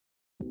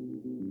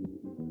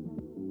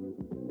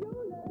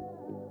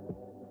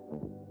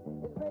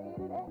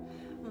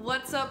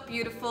What's up,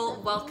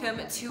 beautiful? Welcome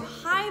to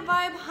High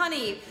Vibe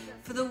Honey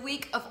for the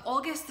week of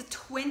August the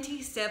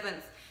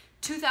 27th,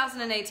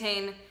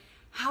 2018.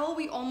 How are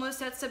we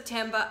almost at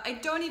September? I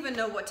don't even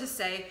know what to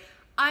say.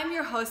 I'm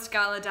your host,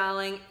 Gala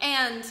Darling,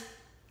 and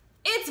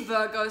it's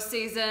Virgo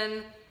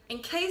season. In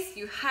case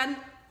you hadn't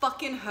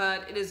fucking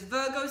heard, it is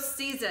Virgo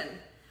season.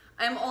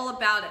 I am all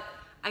about it.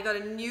 I got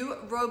a new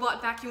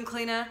robot vacuum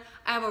cleaner.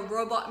 I have a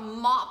robot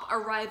mop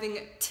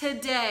arriving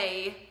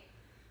today.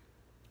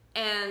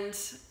 And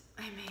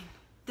I mean,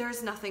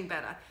 there's nothing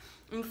better.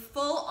 I'm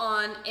full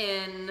on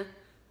in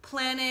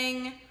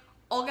planning,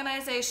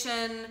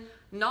 organization,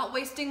 not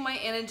wasting my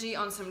energy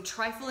on some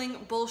trifling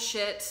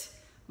bullshit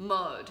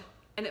mode.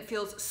 And it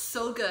feels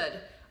so good.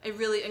 I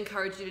really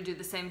encourage you to do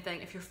the same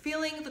thing. If you're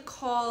feeling the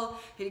call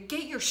to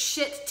get your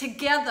shit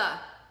together,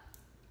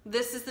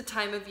 this is the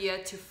time of year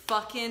to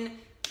fucking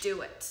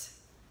do it.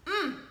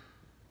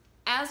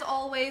 As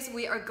always,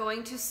 we are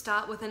going to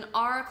start with an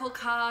oracle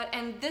card,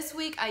 and this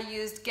week I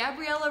used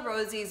Gabriella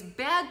Rosie's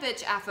Bad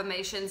Bitch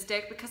Affirmations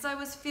deck because I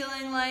was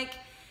feeling like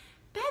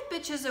bad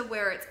bitches are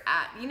where it's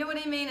at. You know what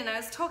I mean? And I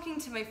was talking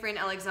to my friend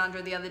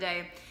Alexandra the other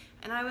day,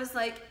 and I was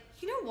like,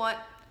 you know what?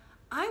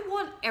 I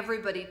want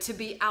everybody to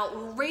be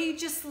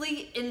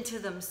outrageously into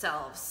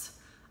themselves.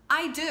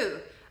 I do.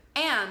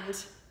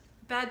 And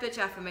Bad Bitch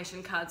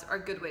Affirmation cards are a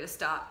good way to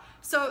start.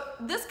 So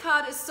this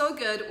card is so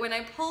good, when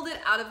I pulled it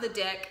out of the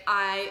deck,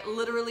 I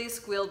literally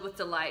squealed with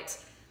delight.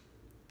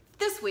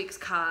 This week's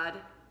card,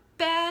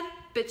 bad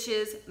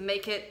bitches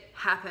make it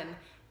happen.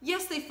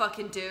 Yes, they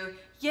fucking do.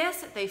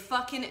 Yes, they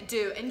fucking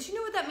do. And do you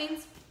know what that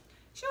means?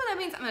 Do you know what that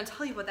means? I'm gonna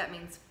tell you what that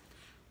means.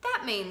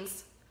 That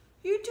means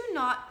you do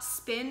not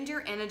spend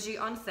your energy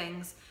on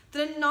things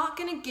that are not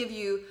gonna give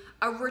you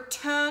a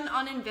return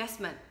on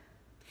investment.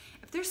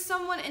 If there's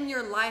someone in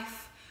your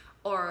life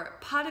or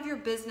part of your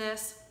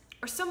business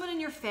or someone in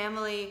your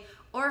family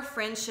or a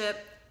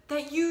friendship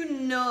that you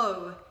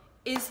know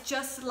is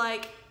just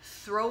like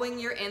throwing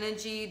your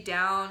energy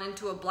down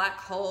into a black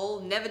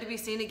hole, never to be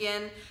seen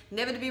again,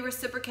 never to be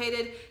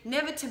reciprocated,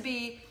 never to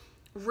be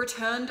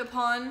returned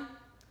upon,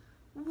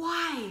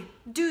 why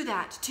do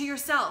that to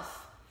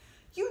yourself?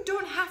 You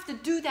don't have to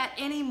do that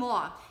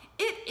anymore.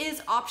 It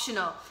is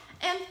optional.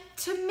 And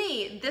to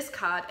me, this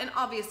card, and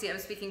obviously I'm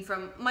speaking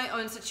from my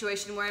own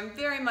situation where I'm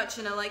very much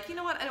in a like, you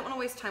know what, I don't want to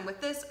waste time with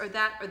this or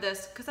that or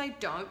this, because I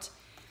don't.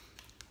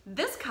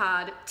 This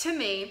card, to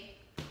me,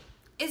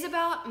 is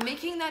about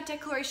making that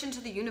declaration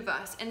to the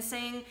universe and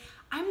saying,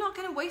 I'm not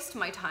going to waste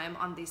my time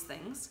on these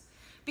things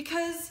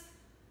because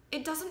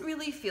it doesn't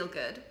really feel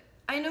good.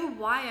 I know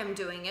why I'm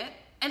doing it.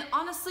 And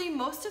honestly,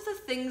 most of the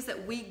things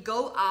that we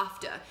go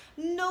after,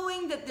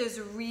 knowing that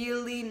there's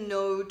really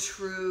no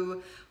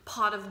true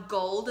pot of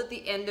gold at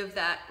the end of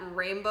that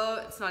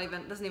rainbow,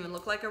 doesn't even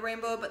look like a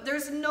rainbow, but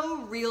there's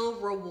no real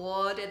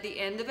reward at the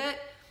end of it.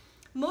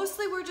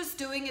 Mostly we're just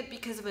doing it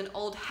because of an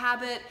old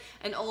habit,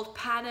 an old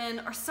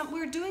pattern, or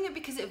we're doing it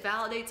because it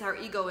validates our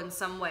ego in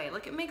some way.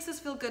 Like, it makes us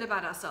feel good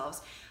about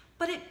ourselves.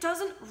 But it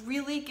doesn't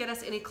really get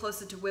us any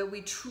closer to where we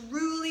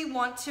truly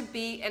want to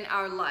be in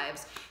our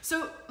lives.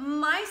 So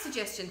my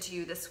suggestion to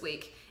you this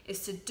week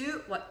is to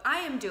do what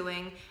I am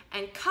doing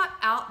and cut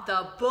out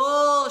the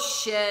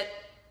bullshit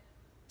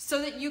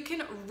so that you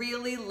can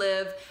really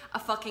live a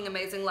fucking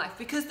amazing life.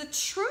 Because the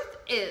truth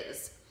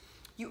is,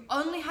 you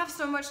only have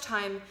so much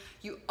time,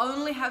 you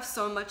only have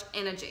so much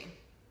energy.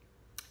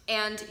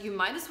 And you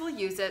might as well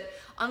use it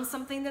on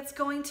something that's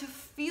going to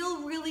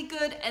feel really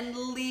good and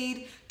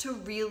lead to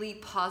really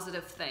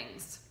positive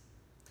things.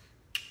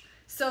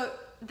 So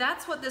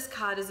that's what this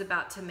card is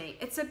about to me.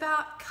 It's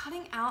about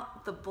cutting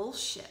out the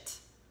bullshit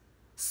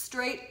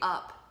straight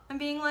up and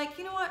being like,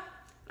 you know what?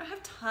 I don't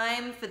have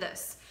time for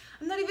this.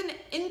 I'm not even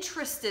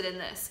interested in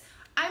this.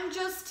 I'm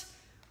just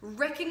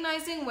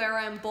recognizing where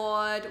I'm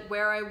bored,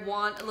 where I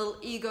want a little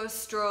ego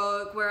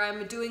stroke, where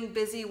I'm doing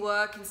busy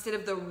work instead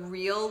of the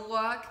real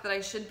work that I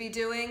should be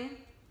doing,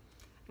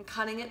 and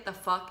cutting it the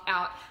fuck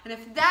out. And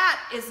if that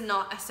is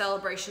not a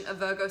celebration of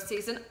Virgo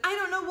season, I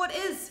don't know what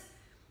is.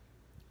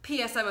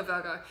 P.S. I'm a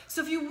Virgo.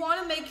 So if you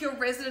want to make your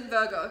resident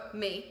Virgo,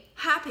 me,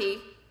 happy,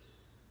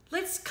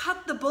 let's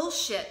cut the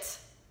bullshit.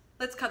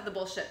 Let's cut the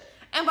bullshit.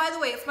 And by the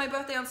way, it's my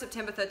birthday on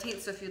September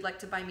 13th, so if you'd like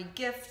to buy me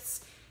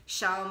gifts,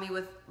 shower me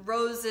with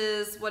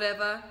roses,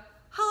 whatever,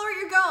 holler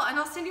at your girl and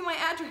I'll send you my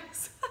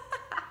address.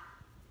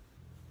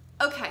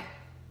 Okay,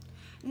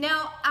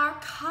 now our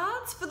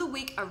cards for the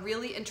week are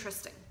really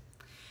interesting.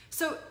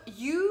 So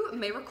you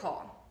may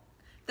recall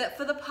that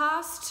for the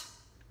past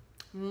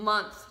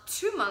month,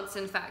 2 months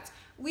in fact,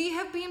 we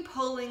have been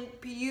pulling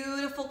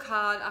beautiful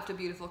card after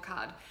beautiful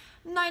card.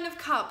 9 of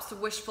Cups,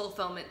 wish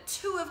fulfillment.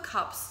 2 of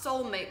Cups,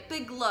 soulmate,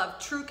 big love,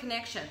 true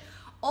connection.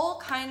 All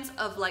kinds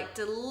of like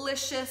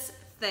delicious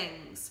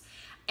things.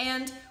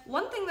 And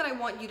one thing that I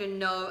want you to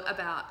know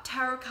about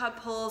tarot card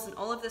pulls and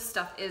all of this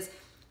stuff is,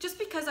 just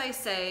because I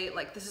say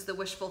like this is the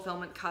wish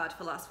fulfillment card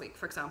for last week,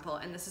 for example,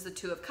 and this is the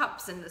 2 of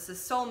Cups and this is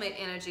soulmate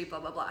energy, blah,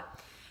 blah, blah.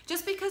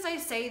 Just because I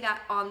say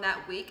that on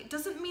that week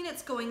doesn't mean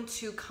it's going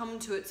to come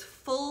to its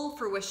full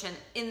fruition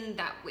in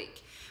that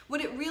week. What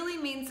it really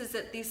means is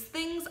that these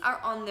things are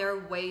on their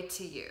way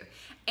to you.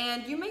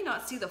 And you may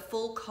not see the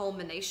full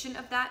culmination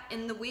of that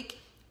in the week,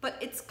 but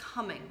it's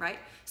coming, right?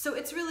 So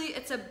it's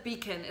a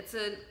beacon, it's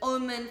an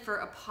omen for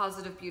a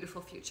positive,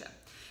 beautiful future.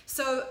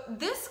 So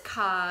this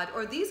card,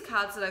 or these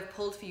cards that I've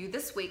pulled for you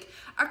this week,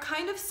 are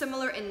kind of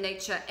similar in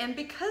nature, and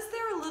because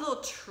they're a little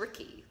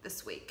tricky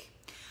this week,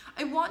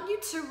 I want you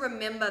to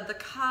remember the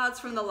cards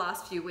from the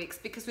last few weeks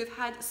because we've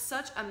had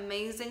such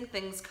amazing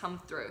things come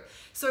through.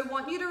 So I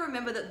want you to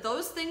remember that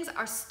those things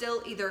are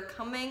still either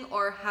coming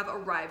or have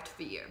arrived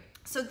for you.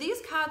 So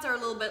these cards are a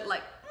little bit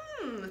like,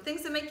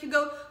 things that make you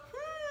go,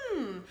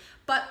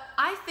 but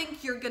I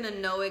think you're gonna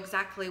know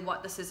exactly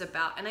what this is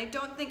about, and I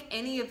don't think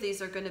any of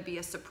these are gonna be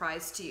a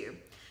surprise to you.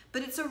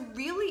 But it's a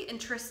really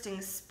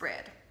interesting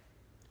spread.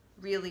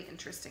 Really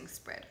interesting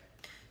spread.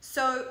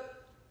 So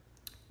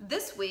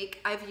this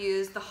week I've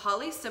used the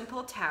Holly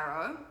Simple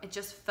Tarot. It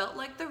just felt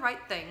like the right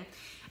thing.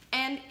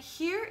 And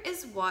here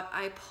is what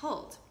I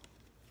pulled.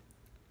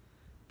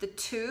 The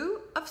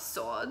Two of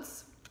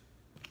Swords,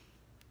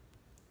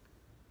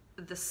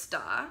 the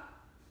Star,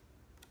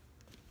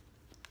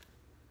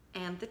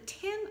 and the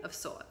Ten of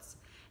Swords.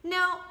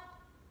 Now,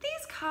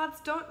 these cards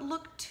don't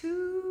look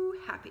too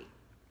happy.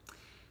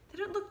 They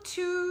don't look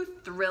too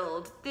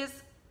thrilled.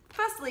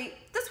 Firstly,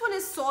 this one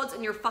is swords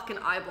in your fucking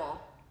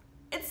eyeball.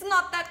 It's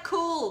not that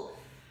cool.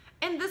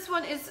 And this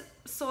one is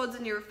swords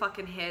in your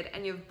fucking head,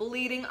 and you have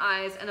bleeding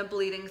eyes and a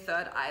bleeding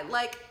third eye.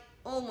 Like,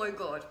 oh my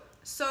God.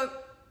 So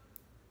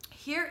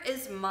here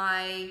is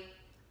my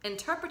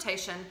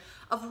interpretation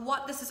of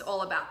what this is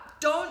all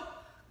about. Don't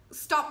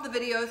stop the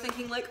video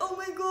thinking like, oh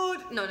my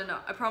God. No,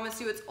 I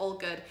promise you it's all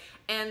good.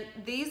 And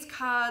these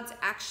cards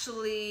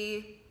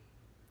actually,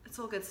 it's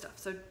all good stuff.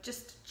 So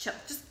just chill,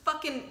 just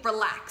fucking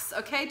relax,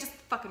 okay? Just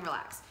fucking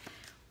relax.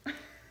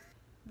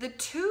 The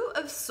Two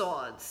of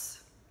Swords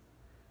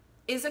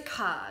is a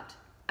card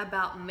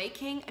about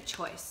making a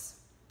choice.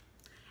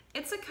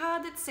 It's a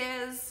card that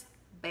says,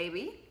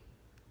 baby,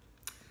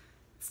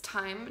 it's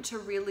time to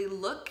really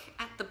look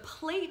at the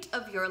plate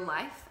of your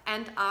life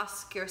and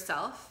ask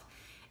yourself,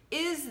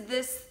 is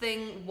this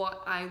thing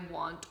what I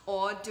want,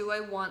 or do I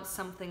want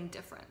something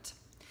different?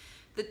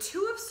 The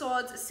Two of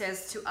Swords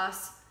says to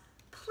us,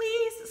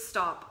 please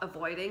stop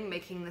avoiding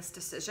making this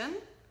decision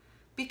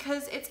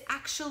because it's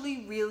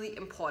actually really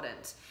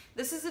important.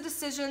 This is a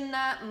decision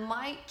that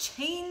might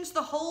change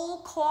the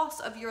whole course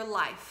of your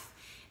life.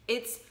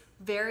 It's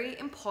very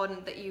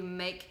important that you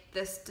make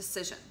this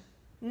decision.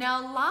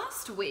 Now,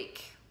 last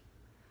week,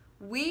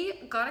 we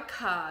got a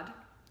card,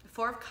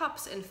 Four of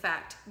Cups, in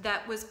fact,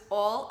 that was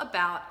all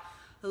about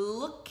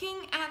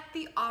looking at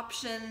the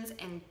options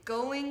and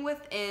going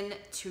within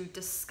to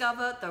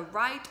discover the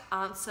right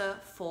answer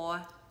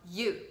for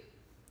you.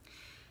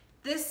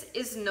 This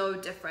is no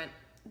different.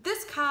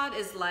 This card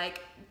is like,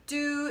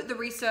 do the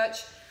research,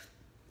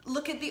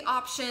 look at the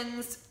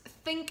options,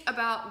 think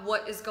about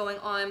what is going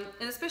on,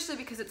 and especially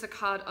because it's a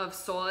card of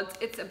swords,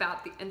 it's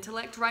about the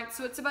intellect, right?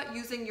 So it's about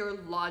using your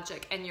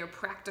logic and your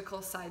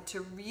practical side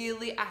to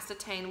really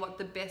ascertain what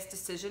the best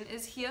decision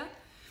is here.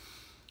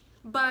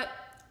 But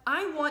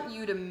I want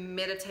you to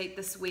meditate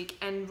this week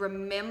and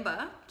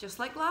remember, just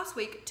like last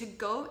week, to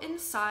go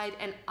inside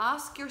and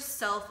ask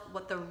yourself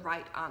what the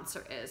right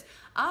answer is.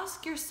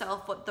 Ask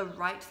yourself what the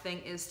right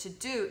thing is to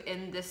do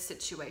in this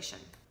situation.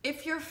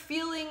 If you're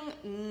feeling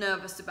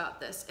nervous about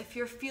this, if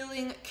you're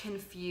feeling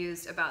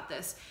confused about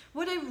this,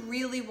 what I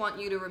really want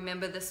you to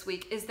remember this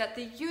week is that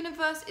the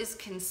universe is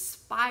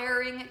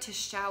conspiring to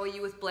shower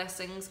you with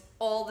blessings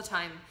all the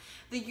time.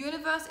 The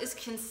universe is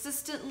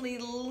consistently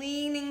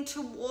leaning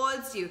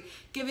towards you,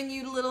 giving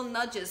you little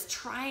nudges,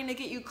 trying to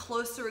get you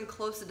closer and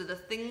closer to the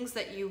things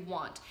that you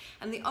want.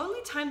 And the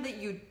only time that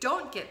you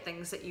don't get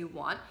things that you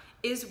want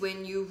is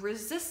when you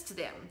resist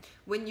them,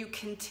 when you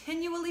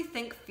continually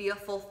think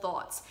fearful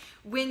thoughts,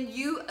 when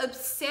you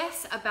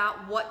obsess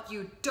about what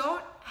you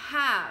don't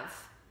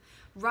have,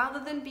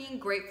 rather than being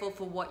grateful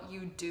for what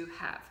you do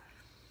have.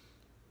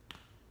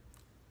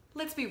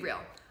 Let's be real.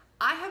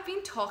 I have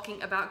been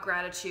talking about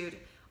gratitude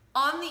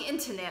on the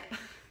internet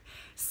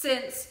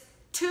since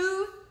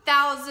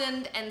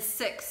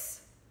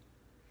 2006.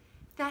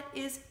 That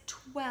is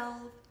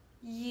 12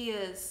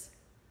 years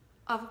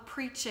of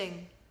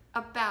preaching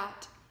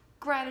about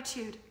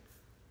gratitude.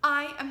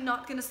 I am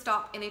not going to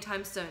stop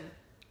anytime soon.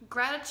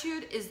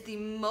 Gratitude is the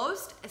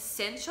most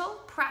essential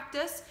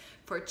practice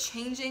for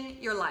changing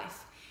your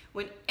life.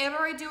 Whenever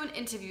I do an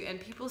interview and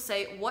people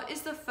say, what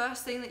is the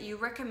first thing that you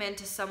recommend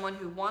to someone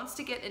who wants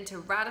to get into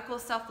radical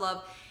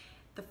self-love?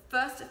 The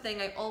first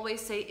thing I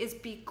always say is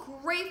be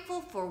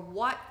grateful for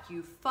what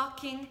you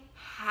fucking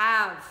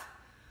have.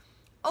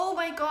 Oh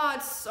my God,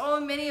 so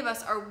many of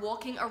us are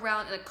walking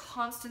around in a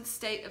constant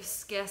state of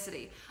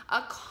scarcity,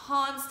 a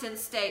constant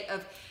state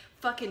of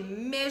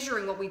fucking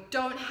measuring what we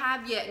don't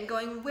have yet and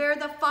going, where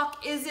the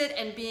fuck is it?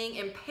 And being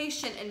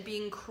impatient and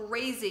being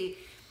crazy.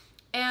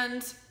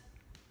 And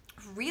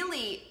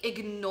really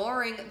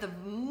ignoring the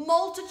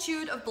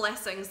multitude of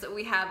blessings that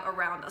we have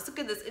around us. Look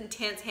at this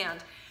intense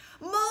hand.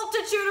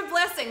 Multitude of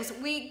blessings.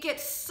 We get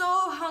so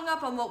hung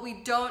up on what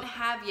we don't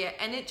have yet,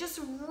 and it just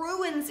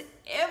ruins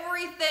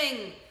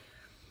everything.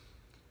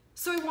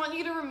 So I want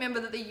you to remember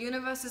that the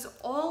universe is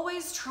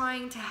always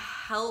trying to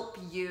help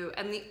you,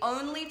 and the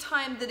only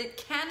time that it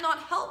cannot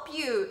help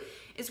you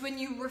is when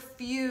you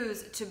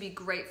refuse to be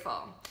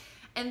grateful.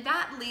 And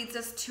that leads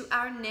us to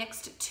our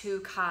next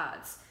two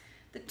cards.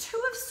 The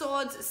Two of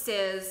Swords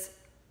says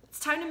it's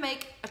time to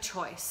make a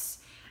choice.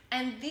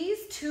 And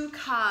these two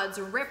cards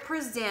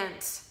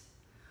represent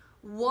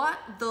what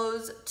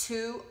those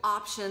two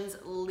options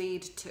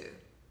lead to.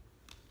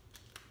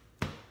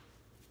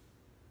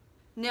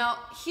 Now,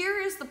 here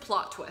is the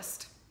plot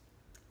twist.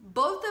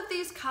 Both of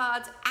these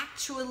cards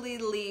actually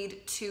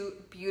lead to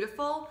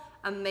beautiful,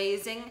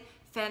 amazing,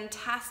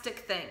 fantastic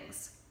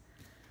things.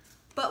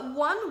 But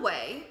one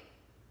way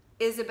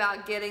is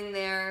about getting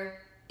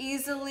there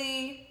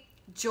easily,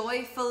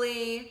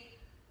 joyfully,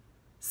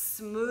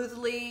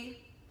 smoothly,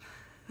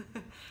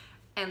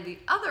 and the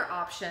other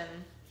option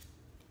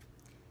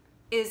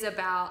is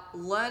about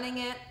learning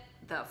it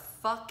the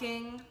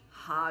fucking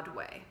hard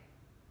way.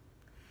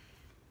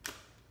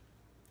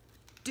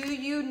 Do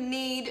you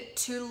need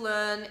to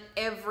learn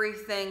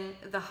everything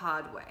the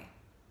hard way?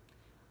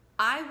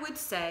 I would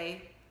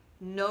say,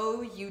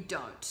 no, you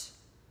don't.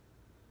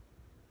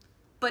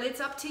 But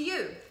it's up to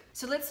you.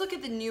 So let's look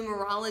at the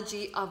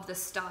numerology of the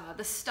star.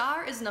 The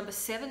star is number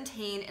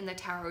 17 in the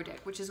tarot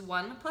deck, which is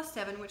 1 plus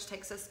 7, which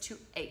takes us to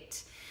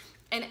 8.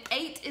 And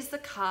 8 is the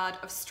card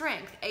of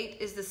strength. 8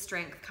 is the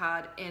strength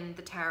card in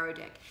the tarot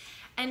deck.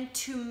 And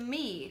to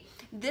me,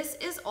 this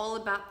is all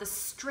about the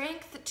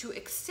strength to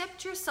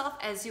accept yourself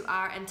as you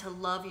are and to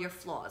love your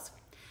flaws.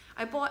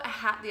 I bought a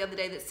hat the other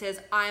day that says,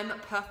 I'm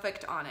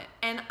perfect on it.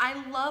 And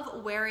I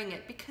love wearing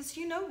it because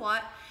you know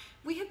what?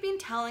 We have been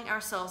telling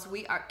ourselves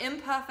we are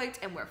imperfect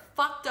and we're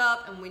fucked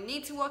up and we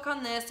need to work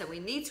on this and we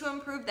need to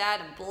improve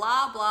that and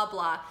blah, blah,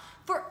 blah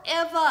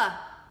forever.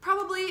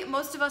 Probably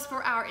most of us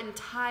for our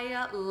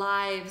entire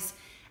lives.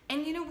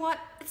 And you know what?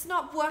 It's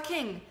not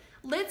working.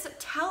 Let's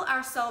tell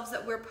ourselves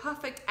that we're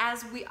perfect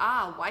as we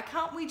are. Why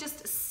can't we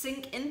just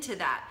sink into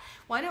that?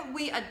 Why don't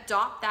we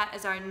adopt that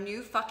as our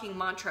new fucking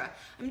mantra?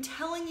 I'm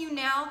telling you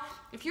now,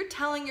 if you're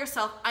telling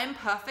yourself I'm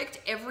perfect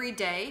every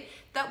day,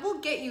 that will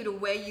get you to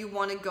where you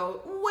want to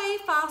go way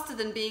faster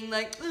than being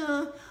like,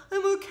 I'm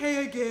okay,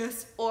 I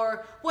guess.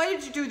 Or, why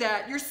did you do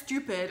that? You're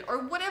stupid.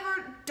 Or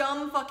whatever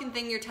dumb fucking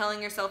thing you're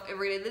telling yourself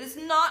every day that is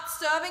not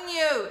serving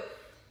you.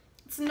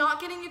 It's not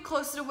getting you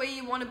closer to where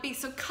you want to be.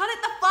 So cut it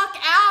the fuck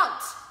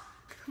out.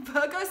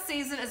 Virgo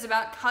season is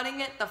about cutting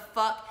it the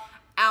fuck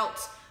out.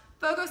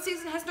 Virgo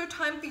season has no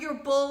time for your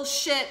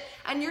bullshit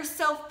and your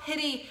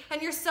self-pity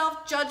and your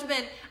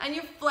self-judgment and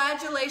your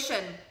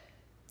flagellation.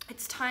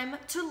 It's time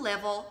to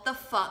level the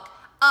fuck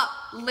up.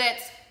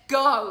 Let's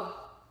go.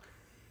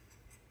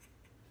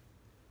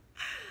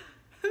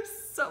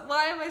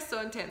 Why am I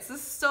so intense?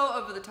 This is so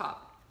over the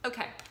top.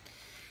 Okay.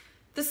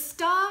 The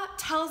star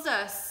tells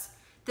us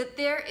that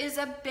there is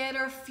a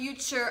better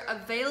future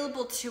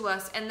available to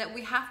us and that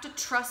we have to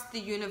trust the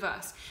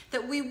universe,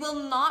 that we will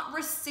not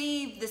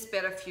receive this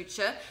better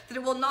future, that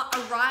it will not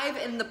arrive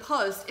in the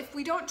post if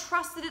we don't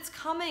trust that it's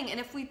coming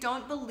and if we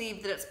don't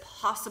believe that it's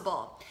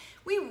possible.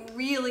 We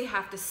really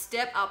have to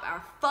step up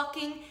our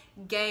fucking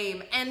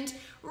game and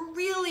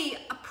really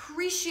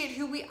appreciate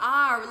who we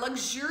are,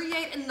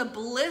 luxuriate in the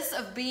bliss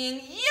of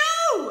being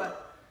you,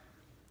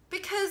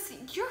 because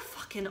you're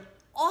fucking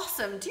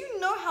awesome. Do you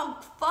know how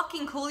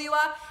fucking cool you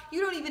are?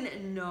 You don't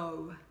even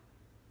know.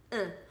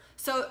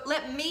 So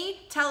let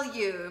me tell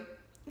you,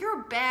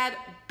 you're a bad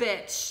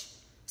bitch.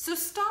 So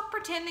stop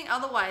pretending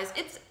otherwise.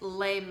 It's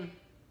lame.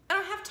 I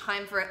don't have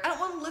time for it. I don't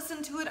want to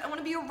listen to it. I want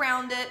to be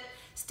around it.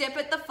 Step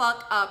it the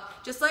fuck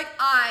up. Just like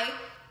I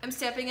am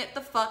stepping it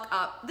the fuck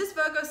up. This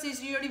Virgo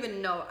season, you don't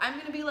even know. I'm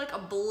going to be like a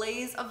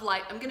blaze of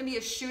light. I'm going to be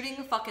a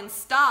shooting fucking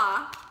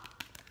star.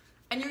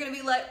 And you're gonna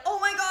be like, oh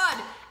my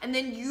God. And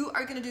then you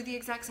are gonna do the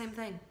exact same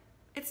thing.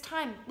 It's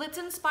time. Let's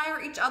inspire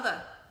each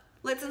other.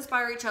 Let's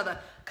inspire each other.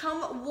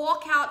 Come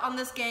walk out on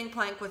this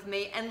gangplank with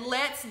me and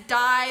let's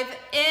dive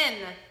in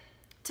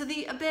to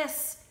the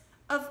abyss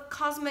of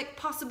cosmic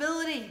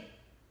possibility.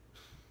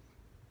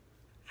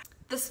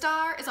 The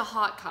star is a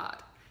hot card.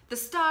 The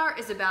star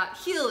is about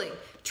healing,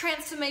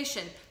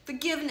 transformation,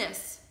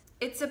 forgiveness.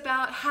 It's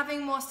about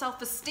having more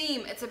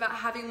self-esteem. It's about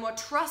having more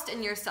trust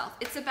in yourself.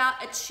 It's about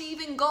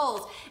achieving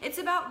goals. It's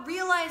about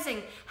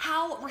realizing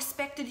how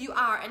respected you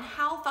are and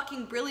how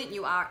fucking brilliant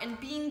you are and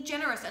being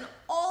generous and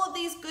all of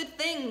these good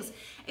things.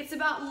 It's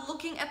about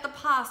looking at the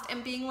past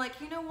and being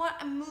like, you know what?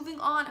 I'm moving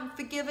on. I'm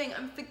forgiving.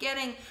 I'm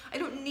forgetting. I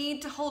don't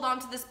need to hold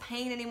on to this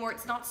pain anymore.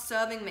 It's not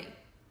serving me.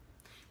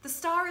 The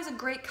star is a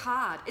great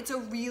card. It's a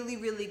really,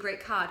 really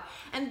great card.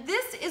 And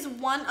this is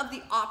one of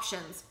the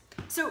options.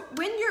 So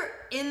when you're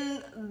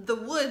in the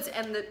woods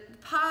and the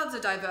paths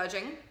are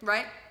diverging,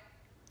 right?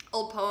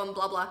 Old poem,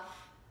 blah, blah.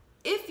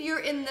 if you're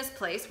in this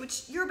place,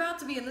 which you're about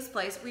to be in this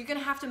place, where you're gonna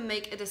have to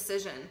make a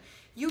decision,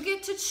 you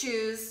get to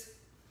choose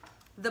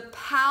the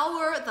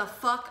power the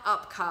fuck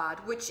up card,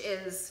 which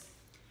is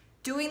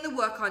doing the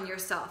work on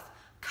yourself,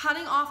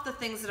 cutting off the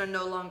things that are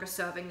no longer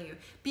serving you,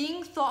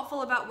 being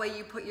thoughtful about where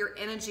you put your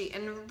energy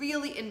and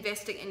really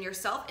investing in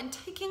yourself and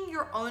taking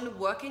your own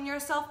work in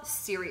yourself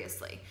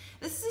seriously.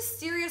 This is a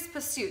serious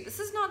pursuit. This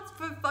is not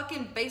for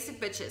fucking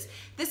basic bitches.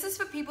 This is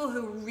for people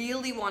who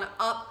really want to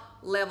up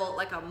level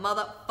like a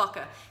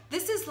motherfucker.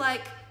 This is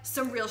like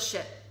some real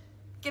shit.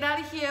 Get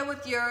out of here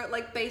with your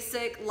like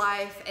basic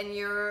life and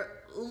your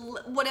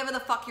whatever the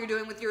fuck you're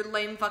doing with your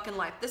lame fucking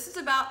life. This is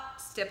about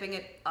stepping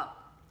it up.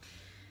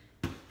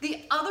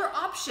 The other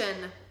option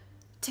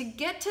to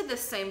get to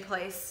this same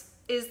place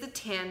is the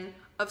 10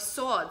 of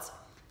Swords.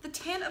 The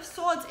 10 of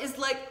Swords is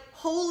like,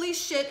 holy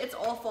shit, it's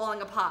all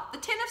falling apart. The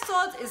 10 of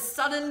Swords is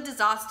sudden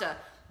disaster.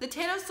 The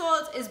 10 of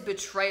Swords is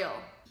betrayal.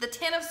 The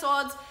 10 of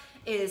Swords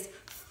is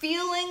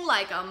feeling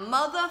like a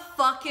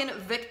motherfucking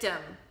victim.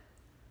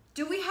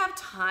 Do we have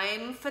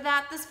time for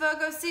that this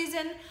Virgo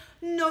season?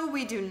 No,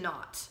 we do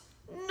not.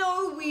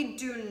 No, we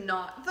do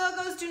not.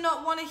 Virgos do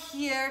not want to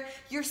hear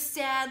your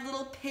sad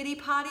little pity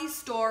party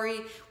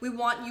story. We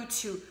want you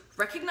to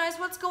recognize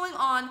what's going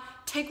on,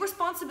 take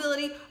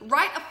responsibility,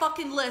 write a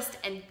fucking list,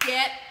 and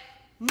get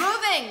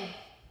moving.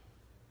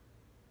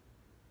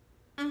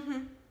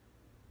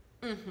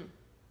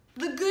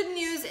 The good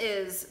news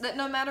is that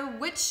no matter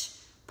which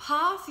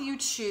path you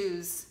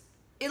choose,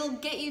 it'll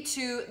get you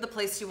to the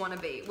place you want to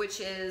be, which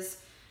is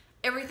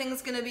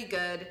everything's gonna be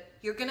good.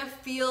 You're gonna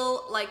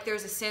feel like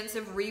there's a sense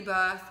of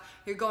rebirth.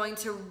 You're going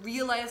to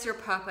realize your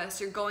purpose.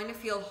 You're going to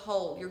feel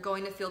whole. You're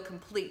going to feel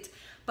complete.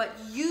 But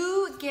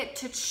you get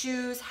to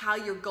choose how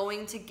you're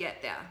going to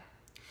get there.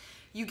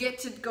 You get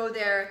to go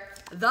there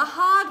the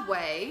hard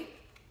way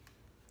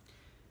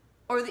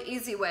or the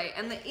easy way.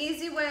 And the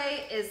easy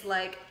way is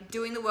like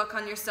doing the work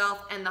on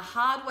yourself, and the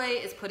hard way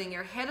is putting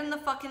your head in the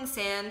fucking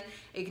sand,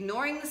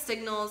 ignoring the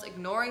signals,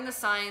 ignoring the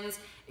signs,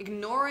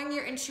 ignoring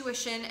your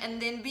intuition, and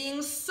then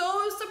being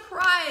so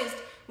surprised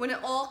when it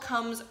all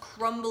comes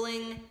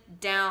crumbling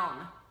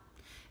down.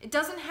 It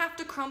doesn't have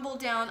to crumble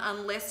down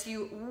unless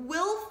you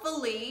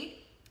willfully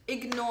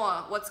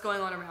ignore what's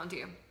going on around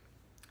you.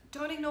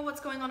 Don't ignore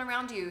what's going on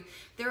around you.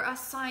 There are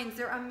signs,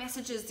 there are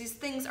messages, these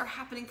things are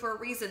happening for a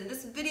reason.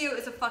 This video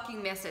is a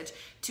fucking message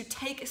to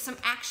take some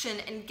action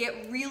and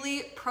get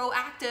really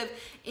proactive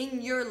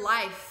in your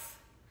life.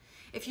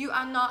 If you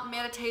are not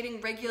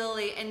meditating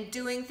regularly and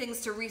doing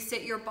things to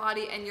reset your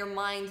body and your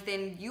mind,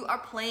 then you are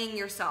playing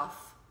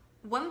yourself.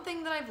 One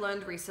thing that I've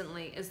learned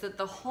recently is that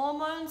the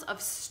hormones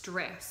of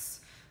stress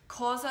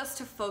cause us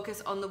to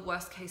focus on the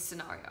worst case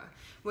scenario.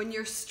 When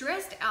you're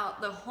stressed out,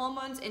 the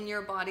hormones in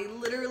your body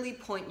literally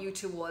point you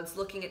towards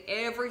looking at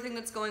everything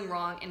that's going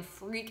wrong and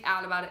freak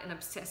out about it and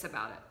obsess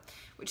about it,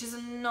 which is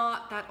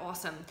not that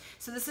awesome.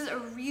 So this is a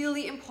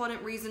really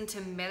important reason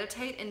to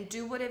meditate and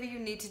do whatever you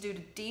need to do to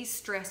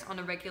de-stress on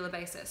a regular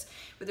basis.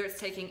 Whether it's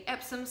taking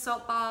Epsom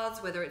salt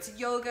baths, whether it's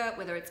yoga,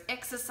 whether it's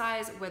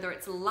exercise, whether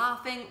it's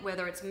laughing,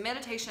 whether it's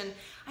meditation,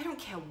 I don't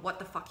care what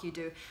the fuck you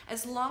do,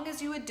 as long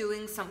as you are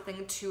doing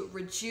something to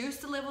reduce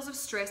the levels of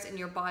stress in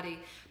your body.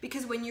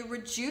 Because when you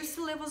reduce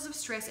the levels of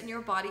stress in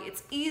your body,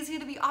 it's easier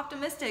to be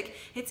optimistic,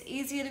 it's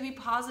easier to be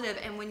positive,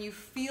 and when you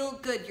feel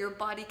good, your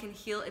body can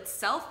heal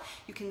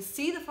itself. You can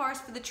see the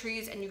forest for the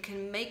trees, and you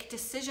can make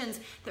decisions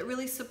that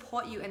really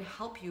support you and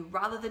help you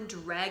rather than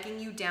dragging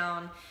you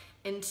down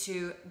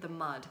into the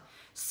mud.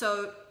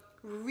 So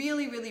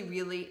really, really,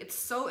 really, it's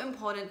so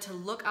important to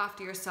look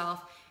after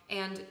yourself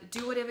and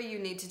do whatever you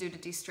need to do to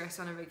de-stress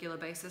on a regular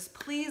basis.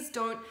 Please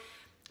don't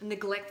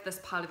neglect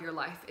this part of your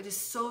life. It is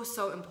so,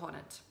 so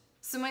important.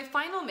 So my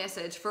final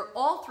message for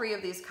all three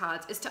of these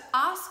cards is to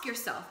ask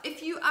yourself,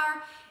 if you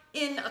are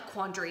in a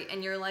quandary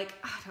and you're like,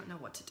 I don't know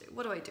what to do,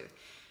 what do I do?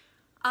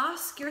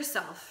 Ask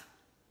yourself,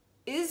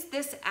 is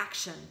this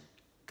action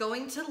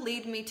going to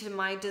lead me to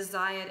my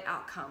desired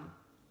outcome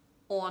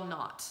or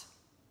not?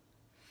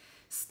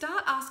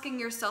 Start asking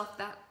yourself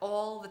that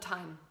all the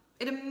time.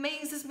 It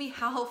amazes me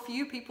how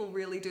few people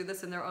really do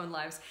this in their own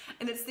lives.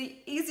 And it's the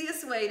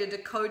easiest way to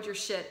decode your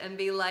shit and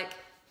be like,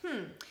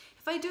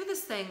 if I do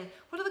this thing,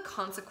 what are the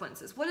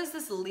consequences? What does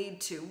this lead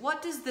to?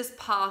 What does this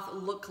path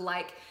look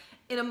like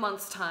in a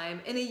month's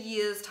time, in a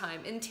year's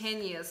time, in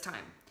 10 years'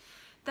 time?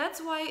 That's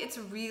why it's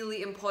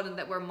really important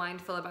that we're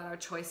mindful about our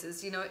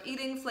choices. You know,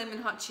 eating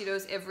Flamin' Hot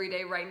Cheetos every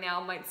day right now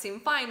might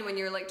seem fine when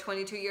you're like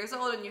 22 years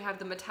old and you have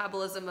the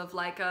metabolism of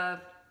like a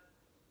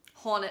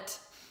hornet.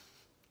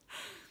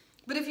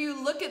 But if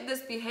you look at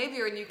this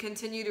behavior and you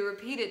continue to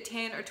repeat it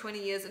 10 or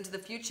 20 years into the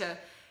future,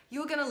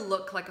 you're gonna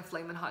look like a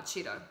Flamin' Hot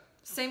Cheeto.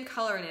 Same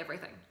color and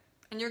everything.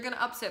 And you're gonna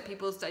upset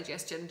people's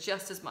digestion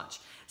just as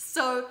much.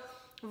 So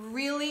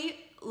really,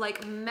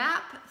 like,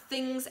 map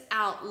things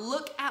out.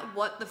 Look at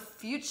what the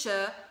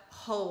future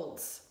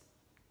holds.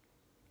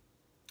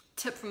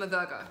 Tip from a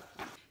Virgo.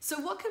 So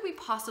what could we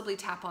possibly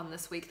tap on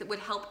this week that would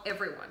help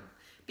everyone?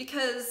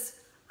 Because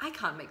I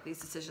can't make these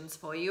decisions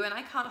for you and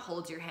I can't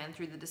hold your hand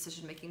through the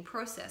decision-making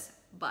process,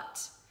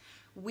 but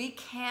we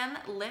can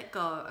let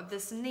go of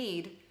this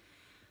need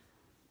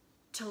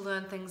to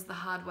learn things the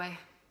hard way.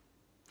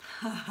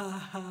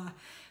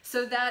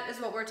 So that is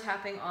what we're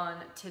tapping on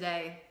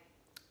today.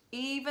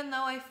 Even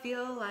though I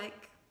feel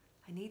like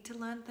I need to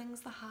learn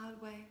things the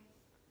hard way,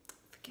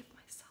 forgive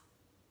myself.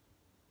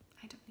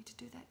 I don't need to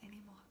do that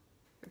anymore.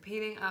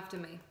 Repeating after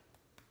me.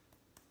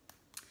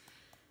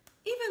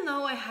 Even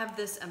though I have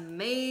this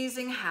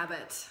amazing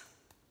habit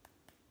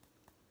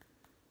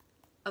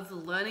of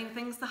learning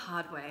things the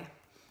hard way,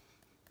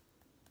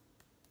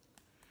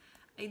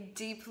 I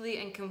deeply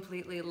and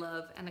completely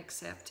love and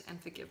accept and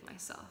forgive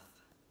myself.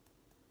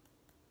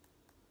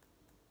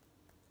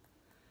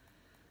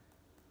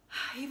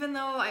 Even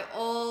though I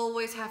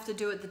always have to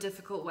do it the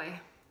difficult way.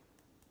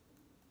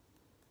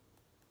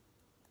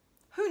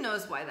 Who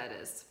knows why that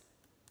is?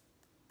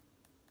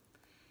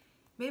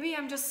 Maybe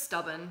I'm just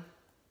stubborn.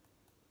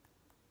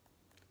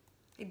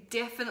 I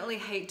definitely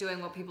hate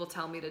doing what people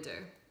tell me to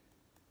do.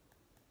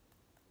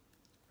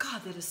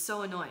 God, that is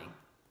so annoying.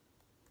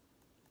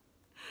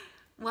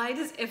 Why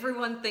does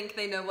everyone think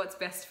they know what's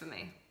best for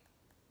me?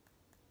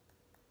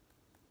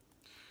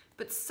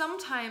 But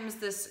sometimes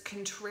this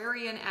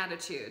contrarian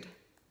attitude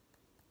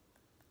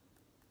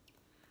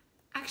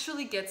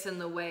actually gets in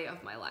the way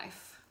of my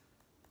life.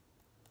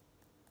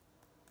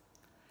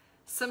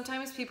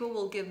 Sometimes people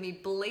will give me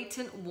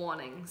blatant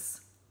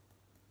warnings,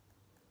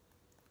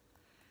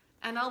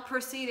 and I'll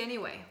proceed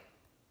anyway.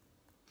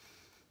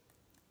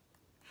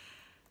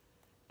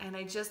 And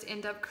I just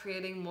end up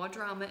creating more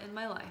drama in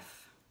my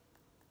life.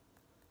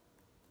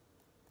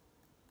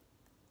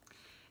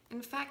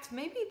 In fact,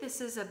 maybe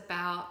this is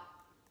about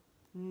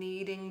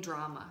needing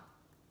drama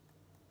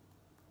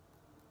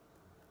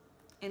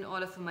in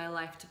order for my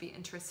life to be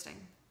interesting.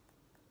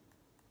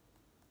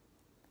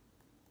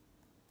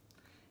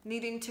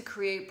 Needing to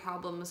create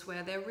problems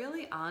where there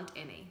really aren't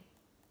any.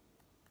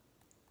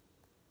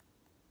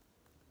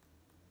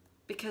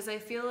 Because I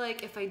feel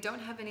like if I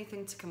don't have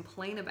anything to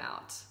complain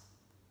about,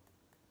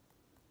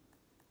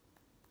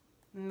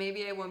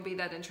 maybe I won't be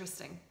that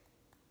interesting.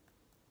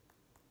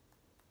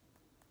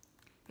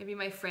 Maybe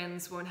my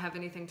friends won't have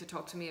anything to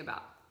talk to me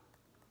about.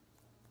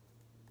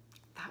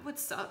 That would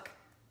suck.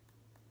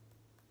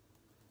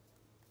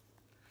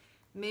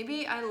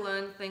 Maybe I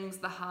learn things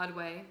the hard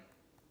way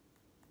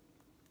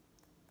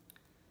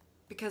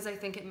because I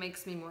think it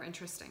makes me more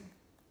interesting.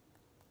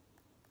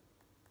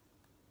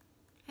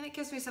 And it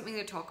gives me something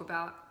to talk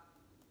about.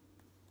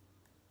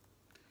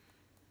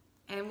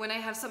 And when I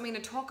have something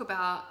to talk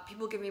about,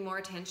 people give me more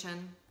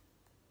attention.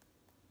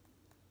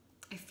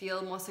 I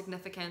feel more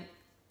significant.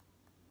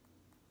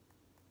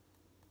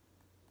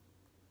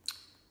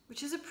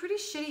 Which is a pretty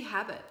shitty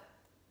habit.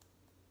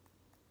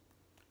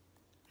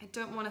 I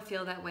don't want to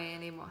feel that way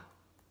anymore.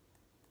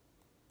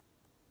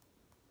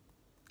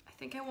 I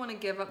think I want to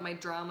give up my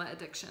drama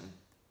addiction.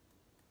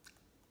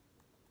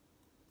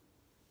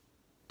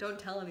 Don't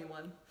tell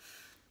anyone.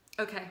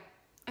 Okay,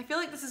 I feel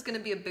like this is going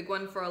to be a big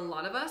one for a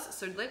lot of us,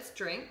 so let's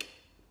drink.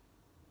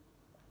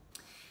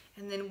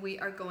 And then we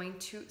are going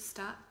to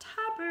start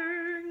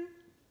tapping,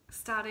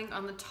 starting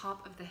on the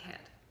top of the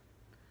head.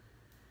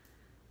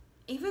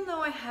 Even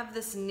though I have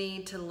this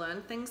need to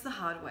learn things the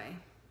hard way,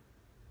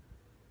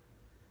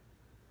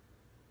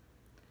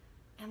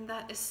 and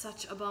that is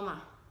such a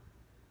bummer,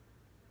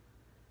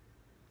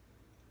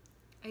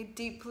 I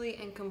deeply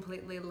and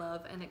completely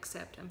love and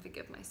accept and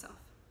forgive myself.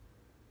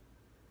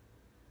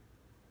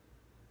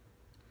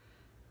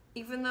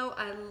 Even though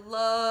I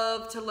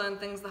love to learn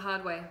things the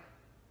hard way,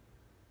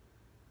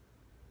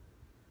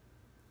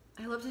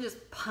 I love to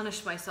just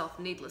punish myself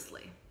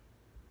needlessly.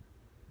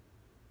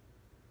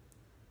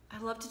 I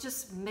love to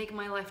just make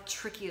my life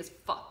tricky as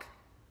fuck.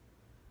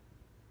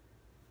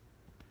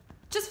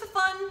 Just for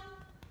fun.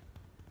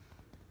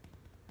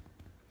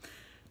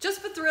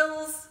 Just for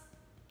thrills.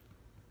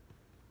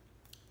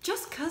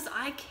 Just 'cause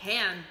I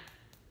can.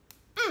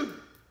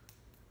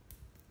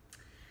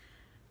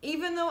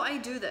 Even though I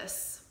do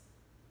this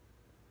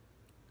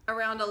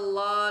around a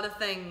lot of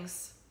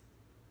things,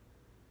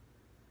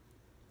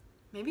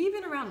 maybe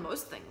even around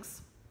most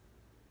things,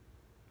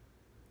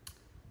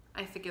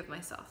 I forgive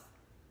myself.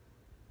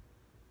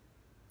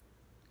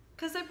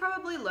 'Cause I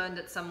probably learned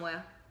it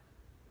somewhere.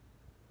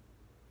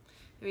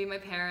 Maybe my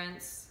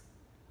parents,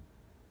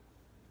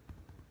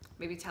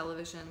 maybe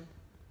television.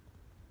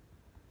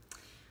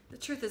 The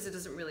truth is, it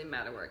doesn't really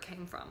matter where it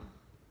came from.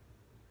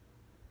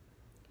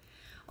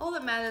 All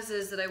that matters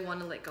is that I want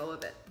to let go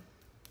of it.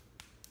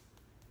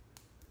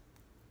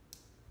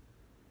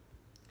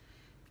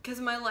 Because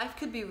my life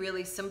could be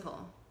really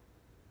simple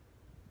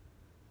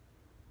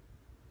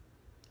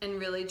and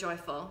really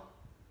joyful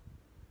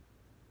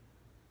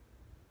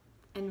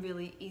and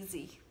really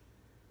easy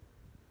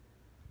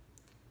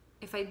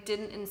if I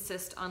didn't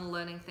insist on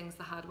learning things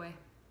the hard way.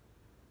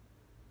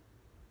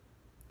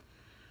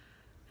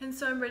 And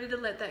so I'm ready to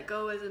let that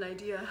go as an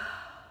idea.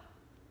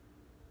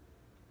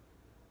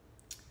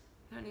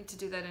 I don't need to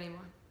do that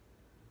anymore.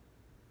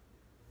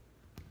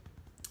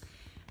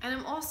 And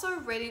I'm also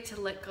ready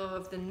to let go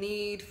of the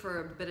need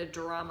for a bit of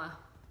drama.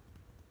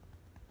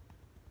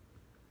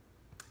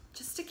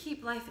 just to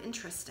keep life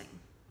interesting.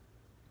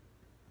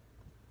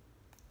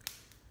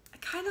 I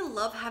kind of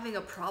love having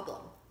a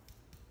problem,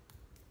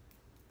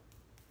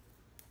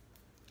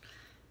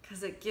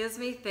 because it gives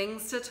me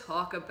things to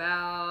talk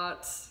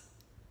about.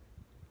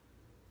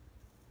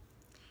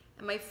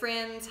 And my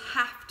friends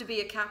have to be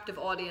a captive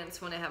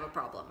audience when I have a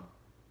problem.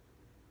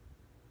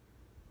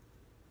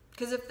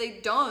 Because if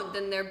they don't,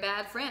 then they're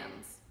bad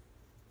friends.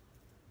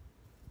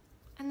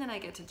 And then I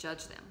get to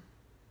judge them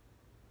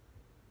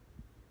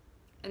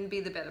and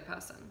be the better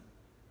person.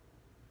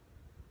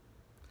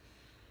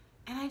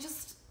 And I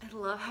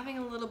love having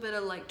a little bit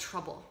of like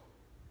trouble.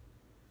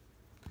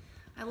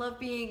 I love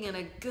being in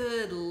a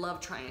good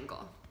love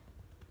triangle,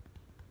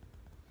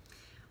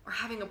 or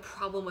having a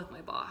problem with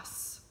my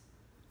boss,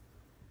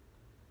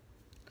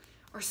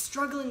 or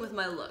struggling with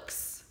my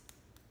looks,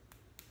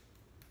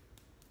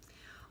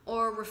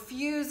 or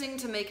refusing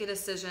to make a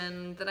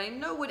decision that I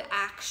know would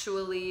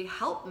actually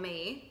help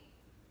me,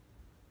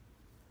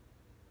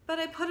 but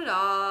I put it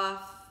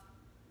off,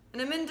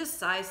 and I'm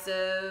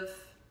indecisive,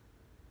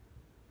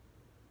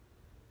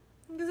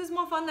 because it's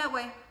more fun that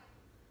way.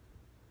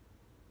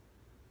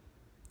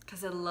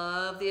 Because I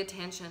love the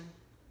attention.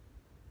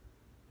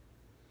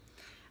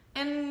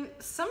 And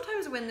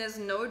sometimes when there's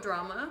no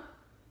drama,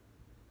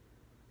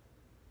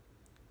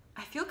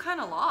 I feel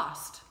kind of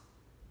lost.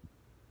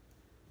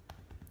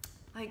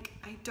 Like,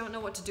 I don't know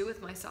what to do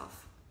with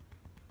myself.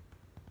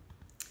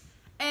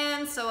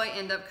 And so I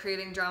end up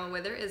creating drama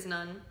where there is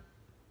none.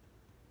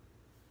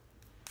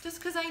 Just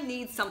because I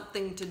need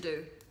something to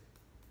do.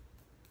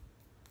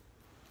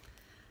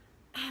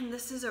 And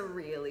this is a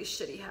really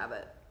shitty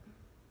habit.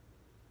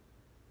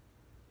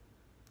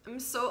 I'm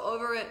so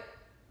over it.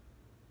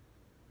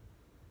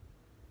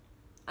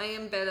 I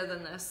am better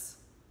than this.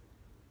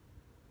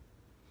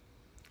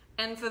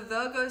 And for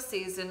Virgo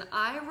season,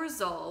 I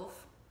resolve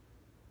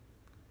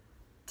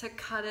to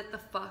cut it the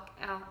fuck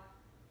out.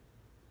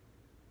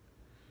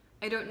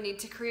 I don't need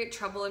to create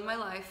trouble in my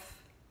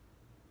life.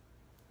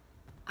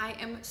 I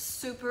am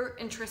super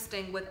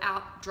interesting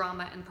without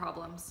drama and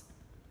problems.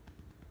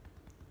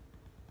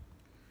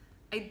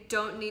 I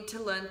don't need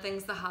to learn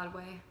things the hard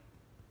way.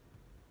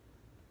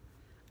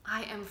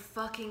 I am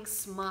fucking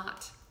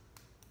smart.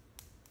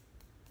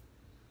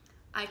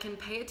 I can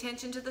pay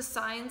attention to the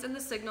signs and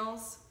the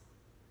signals.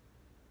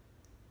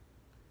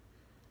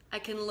 I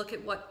can look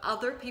at what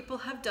other people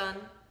have done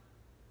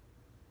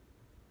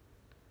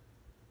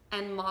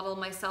and model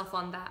myself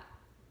on that.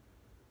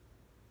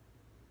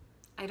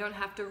 I don't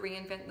have to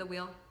reinvent the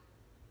wheel.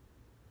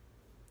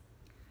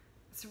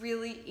 It's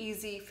really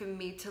easy for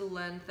me to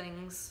learn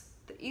things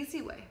the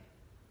easy way.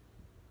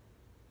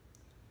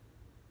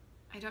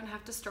 I don't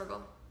have to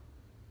struggle.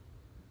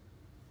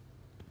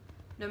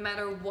 No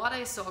matter what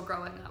I saw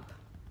growing up,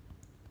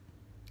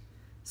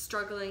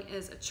 struggling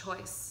is a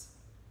choice.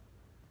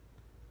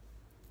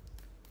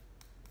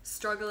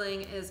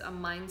 Struggling is a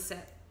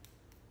mindset.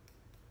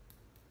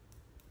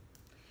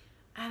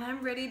 And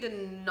I'm ready to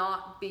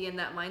not be in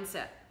that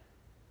mindset.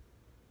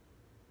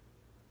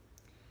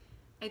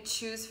 I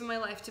choose for my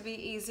life to be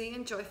easy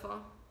and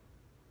joyful.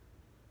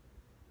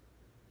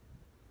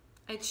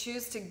 I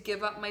choose to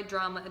give up my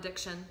drama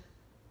addiction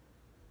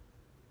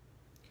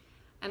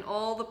and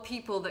all the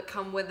people that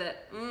come with it.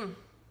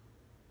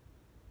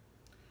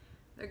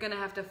 They're gonna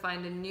have to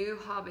find a new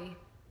hobby,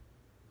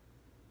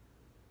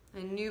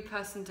 a new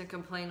person to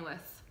complain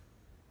with,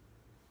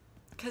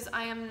 because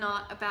I am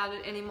not about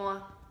it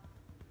anymore.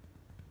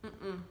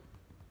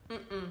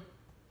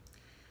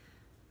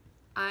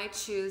 I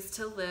choose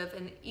to live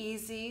an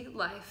easy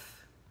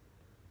life,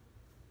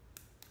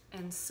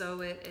 and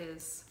so it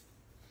is.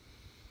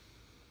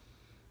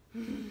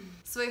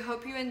 So I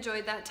hope you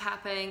enjoyed that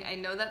tapping. I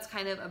know that's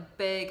kind of a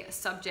big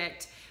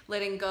subject,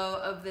 letting go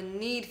of the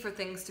need for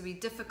things to be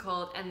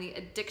difficult and the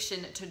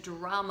addiction to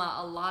drama.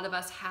 A lot of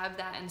us have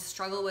that and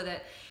struggle with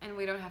it, and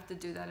we don't have to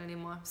do that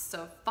anymore.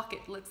 So fuck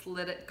it, let's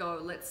let it go.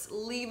 Let's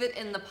leave it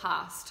in the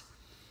past.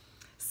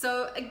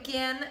 So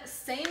again,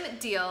 same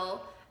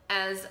deal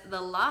as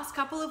the last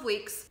couple of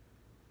weeks.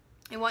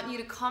 I want you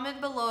to comment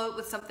below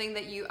with something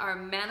that you are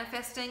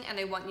manifesting, and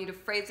I want you to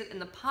phrase it in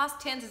the past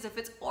tense as if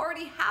it's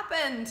already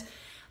happened.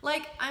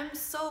 Like, I'm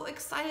so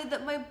excited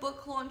that my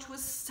book launch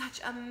was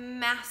such a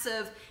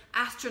massive,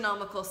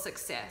 astronomical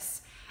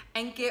success.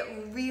 And get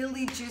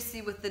really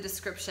juicy with the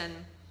description.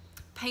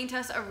 Paint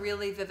us a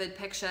really vivid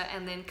picture,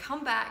 and then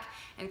come back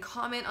and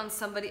comment on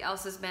somebody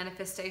else's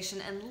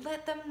manifestation and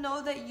let them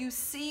know that you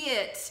see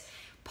it.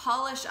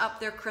 Polish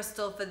up their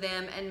crystal for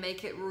them and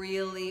make it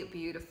really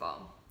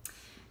beautiful.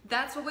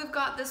 That's what we've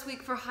got this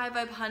week for High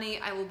Vibe Honey.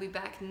 I will be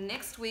back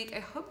next week. I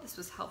hope this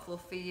was helpful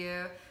for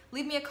you.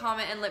 Leave me a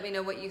comment and let me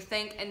know what you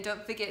think. And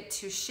don't forget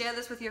to share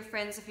this with your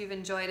friends if you've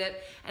enjoyed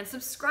it. And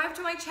subscribe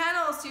to my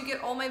channel so you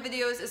get all my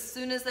videos as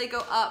soon as they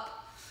go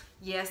up.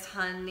 Yes,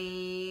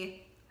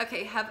 honey.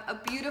 Okay, have a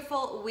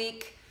beautiful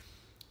week.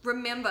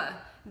 Remember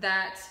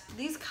that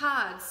these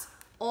cards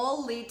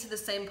all lead to the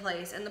same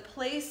place, and the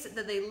place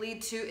that they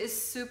lead to is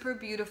super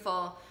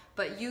beautiful,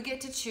 but you get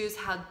to choose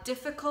how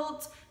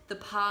difficult the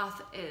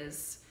path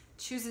is.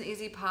 Choose an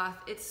easy path.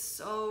 It's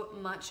so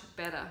much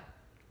better.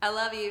 I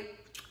love you.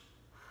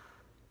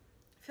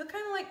 I feel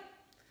kind of like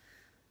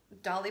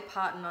Dolly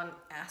Parton on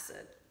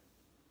acid.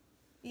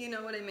 You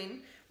know what I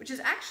mean? Which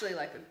is actually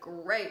like a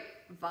great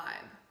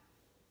vibe.